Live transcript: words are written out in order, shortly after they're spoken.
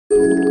Hi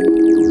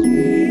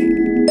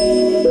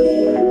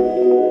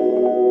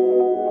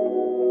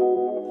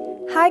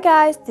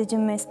guys, did you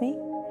miss me?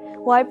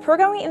 While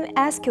programming in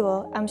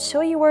SQL, I'm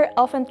sure you were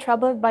often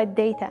troubled by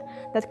data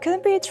that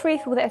couldn't be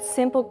retrieved with a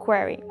simple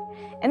query.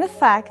 And in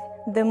fact,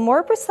 the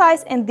more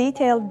precise and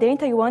detailed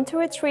data you want to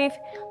retrieve,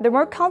 the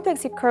more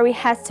complex your query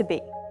has to be.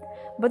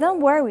 But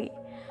don't worry,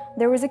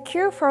 there is a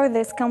cure for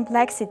this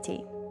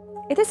complexity.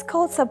 It is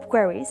called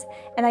subqueries,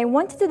 and I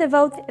wanted to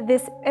devote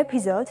this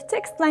episode to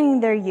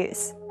explaining their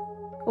use.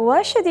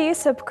 Why should you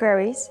use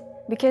subqueries?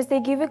 Because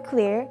they give a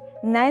clear,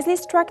 nicely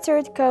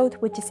structured code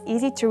which is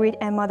easy to read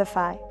and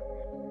modify.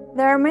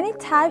 There are many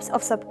types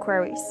of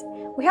subqueries.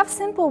 We have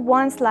simple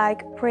ones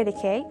like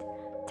predicate,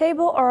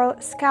 table or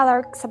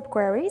scalar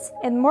subqueries,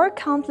 and more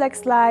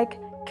complex like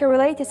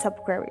correlated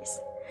subqueries.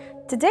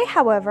 Today,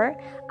 however,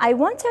 I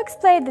want to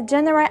explain the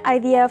general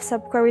idea of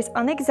subqueries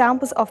on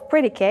examples of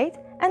predicate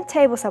and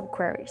table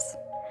subqueries.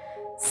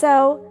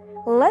 So,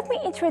 let me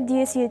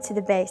introduce you to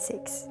the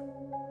basics.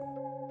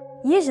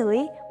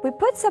 Usually, we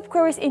put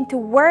subqueries into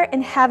where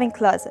and having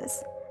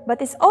clauses,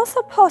 but it's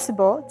also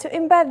possible to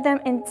embed them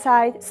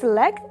inside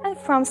select and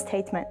from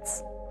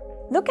statements.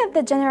 Look at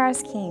the general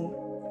scheme.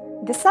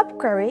 The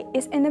subquery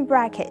is in the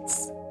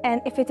brackets,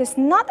 and if it is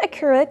not a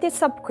correlated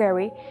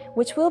subquery,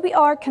 which will be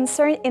our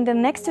concern in the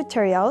next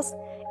tutorials,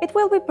 it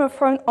will be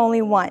performed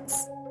only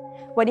once.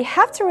 What you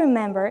have to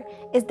remember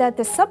is that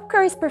the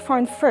subquery is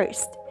performed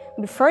first,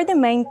 before the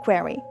main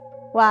query.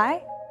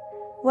 Why?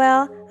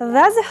 Well,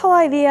 that's the whole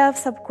idea of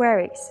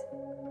subqueries.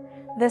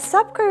 The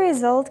subquery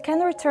result can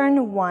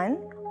return one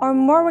or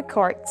more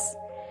records,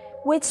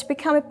 which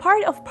become a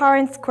part of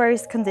parent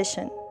query's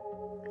condition.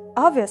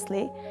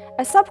 Obviously,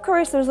 a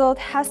subquery's result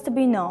has to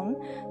be known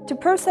to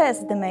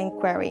process the main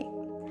query.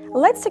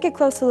 Let's take a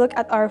closer look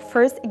at our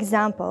first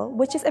example,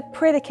 which is a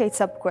predicate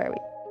subquery.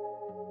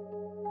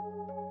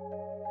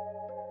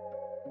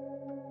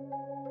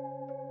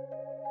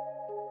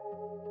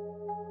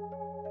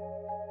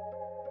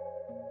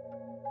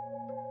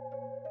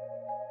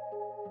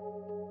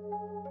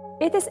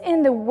 It is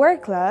in the where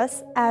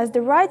clause as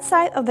the right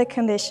side of the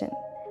condition.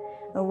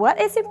 What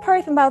is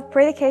important about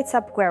predicate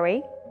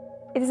subquery?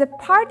 It is a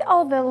part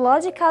of the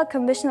logical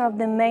condition of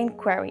the main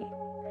query.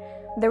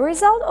 The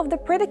result of the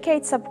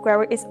predicate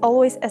subquery is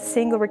always a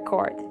single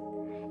record,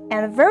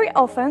 and very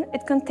often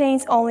it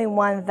contains only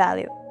one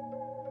value.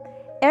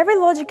 Every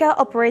logical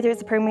operator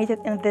is permitted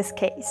in this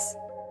case.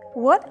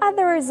 What are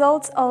the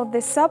results of the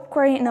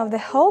subquery and of the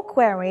whole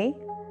query?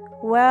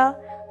 Well,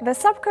 the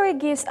subquery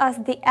gives us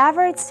the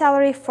average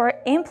salary for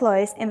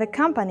employees in the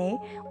company,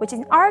 which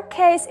in our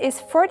case is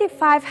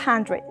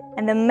 4,500,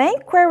 and the main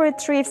query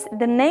retrieves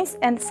the names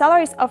and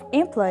salaries of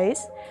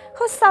employees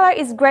whose salary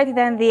is greater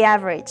than the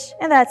average,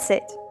 and that's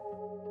it.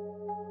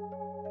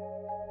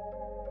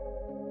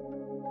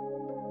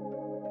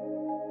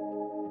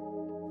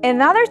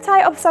 Another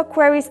type of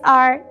subqueries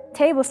are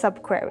table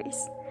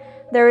subqueries.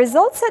 The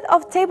result set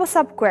of table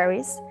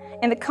subqueries,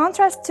 in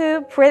contrast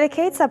to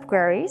predicate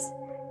subqueries,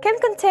 can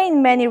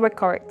contain many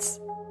records.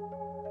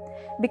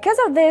 Because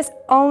of this,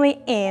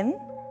 only in,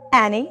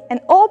 any, and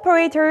all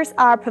operators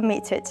are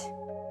permitted.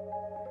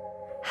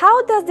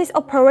 How does these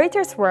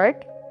operators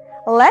work?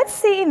 Let's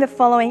see in the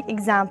following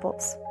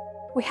examples.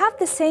 We have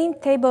the same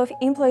table of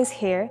employees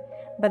here,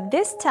 but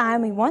this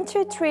time we want to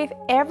retrieve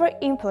every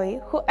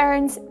employee who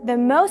earns the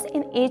most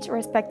in each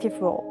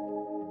respective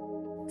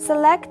role.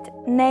 Select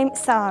name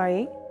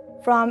salary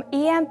from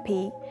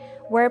EMP,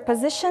 where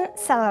position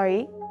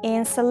salary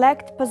in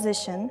select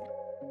position,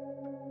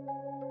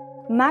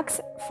 max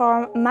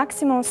from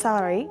maximum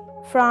salary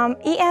from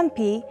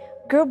EMP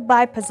group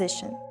by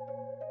position.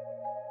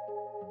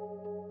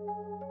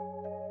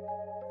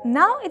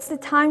 Now it's the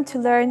time to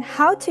learn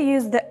how to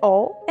use the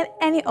all and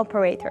any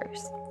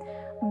operators.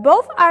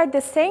 Both are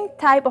the same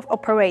type of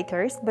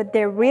operators, but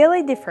they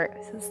really differ,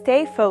 so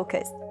stay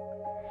focused.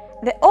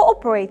 The all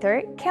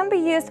operator can be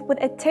used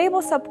with a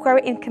table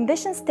subquery in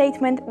condition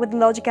statement with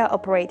logical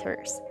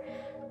operators.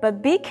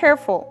 But be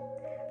careful,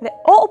 the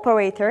all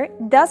operator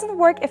doesn't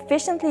work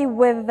efficiently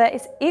with the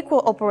is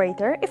equal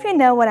operator, if you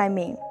know what I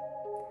mean.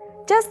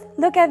 Just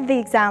look at the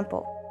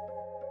example.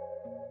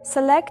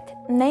 Select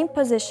name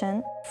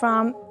position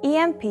from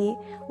EMP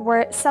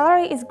where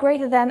salary is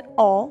greater than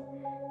all.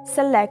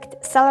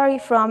 Select salary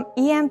from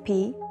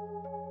EMP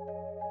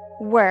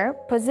where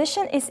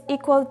position is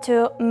equal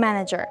to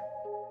manager.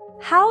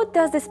 How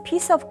does this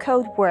piece of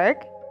code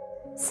work?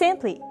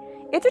 Simply,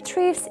 it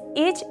retrieves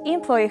each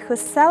employee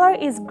whose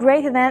salary is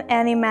greater than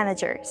any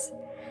manager's.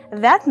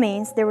 That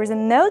means there is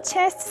no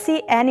chance to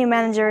see any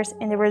managers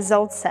in the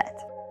result set.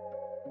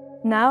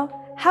 Now,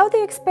 how do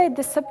you expect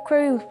the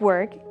subquery would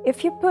work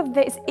if you put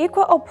the is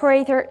equal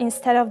operator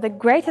instead of the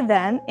greater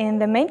than in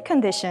the main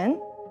condition?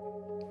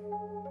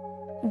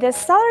 The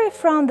salary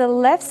from the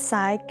left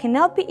side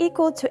cannot be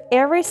equal to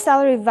every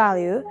salary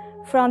value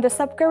from the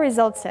subquery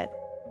result set,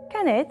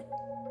 can it?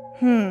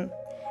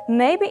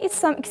 Maybe it's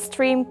some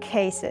extreme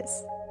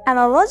cases.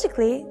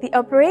 Analogically, the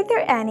operator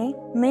any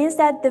means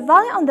that the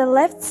value on the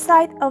left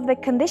side of the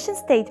condition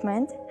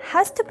statement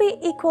has to be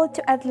equal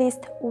to at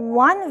least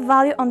one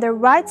value on the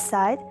right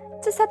side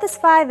to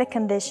satisfy the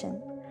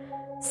condition.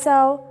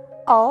 So,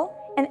 all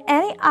and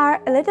any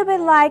are a little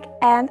bit like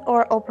and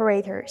or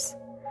operators.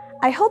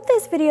 I hope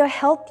this video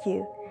helped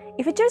you.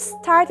 If you just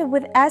started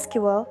with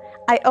SQL,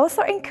 I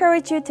also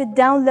encourage you to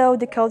download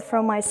the code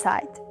from my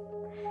site.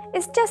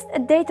 It's just a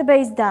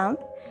database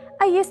dump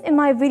I use in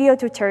my video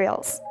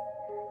tutorials.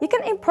 You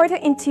can import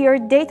it into your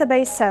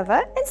database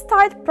server and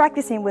start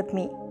practicing with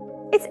me.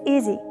 It's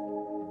easy.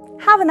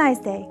 Have a nice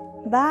day.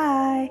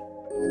 Bye!